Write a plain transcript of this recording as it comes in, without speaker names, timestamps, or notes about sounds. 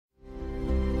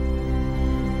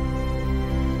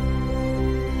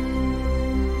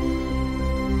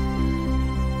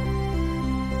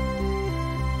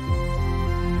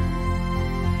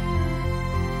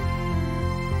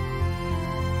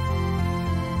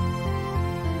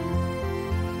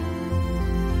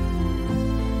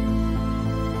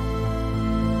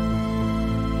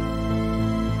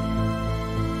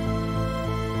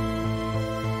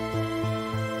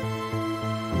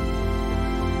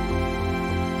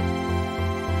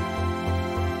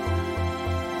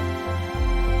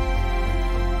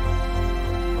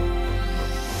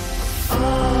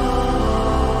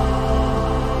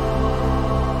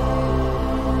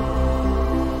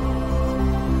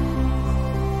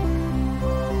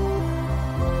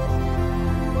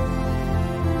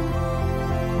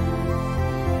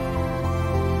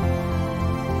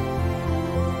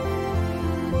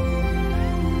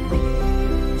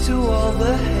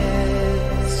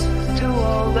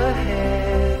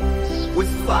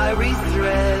fiery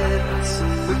threads,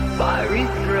 with fiery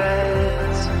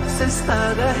threads. Since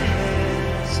now the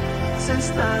heads, since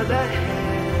now the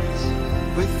heads,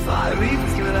 with fiery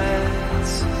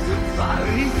threads, with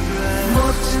fiery threads.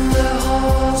 Mocked in the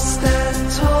hall,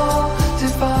 stand tall,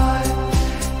 defy.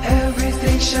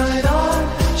 Everything shine on,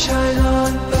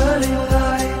 burning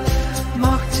light.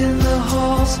 Mocked in the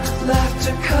halls,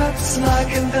 laughter cuts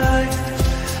like a knife.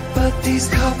 But these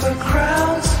copper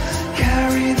crowns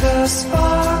carry the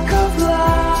spark of life.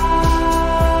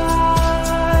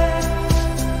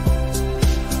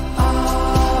 Oh.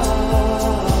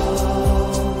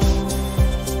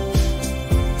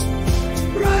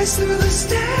 Rise through the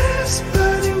stairs,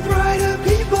 burning brighter,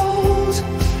 be bold.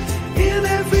 In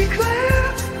every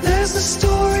glare, there's a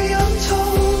story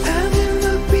untold. And in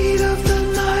the beat of the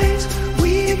night,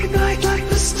 we ignite like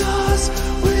the stars,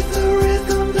 with the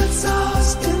rhythm that's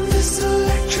ours in this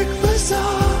electric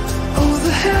bazaar. Oh,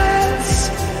 the heads,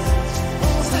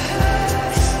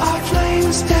 our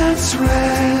flames dance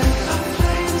red. Our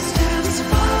flames dance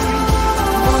fire.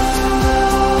 Mocked in the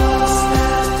halls,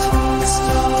 stand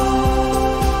tall,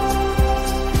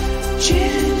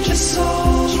 ginger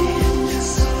soul.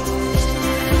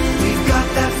 We've got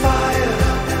that fire,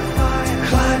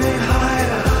 climbing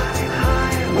higher,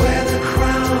 where the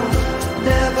crown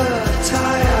never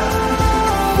tire.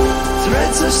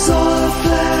 Threads of solar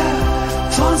flare,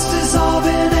 taunts dissolve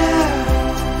in air.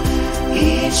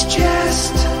 Each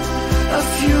jest a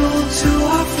fuel to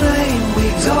our flame. We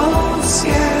don't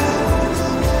scare.